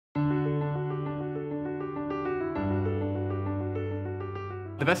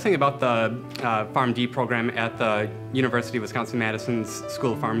The best thing about the PharmD program at the University of Wisconsin-Madison's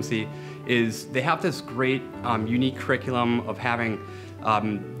School of Pharmacy is they have this great, unique curriculum of having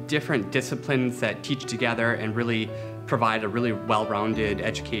different disciplines that teach together and really provide a really well-rounded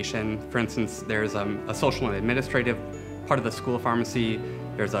education. For instance, there's a social and administrative part of the School of Pharmacy,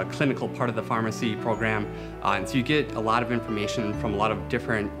 there's a clinical part of the pharmacy program, and so you get a lot of information from a lot of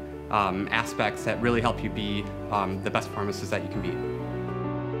different aspects that really help you be the best pharmacist that you can be.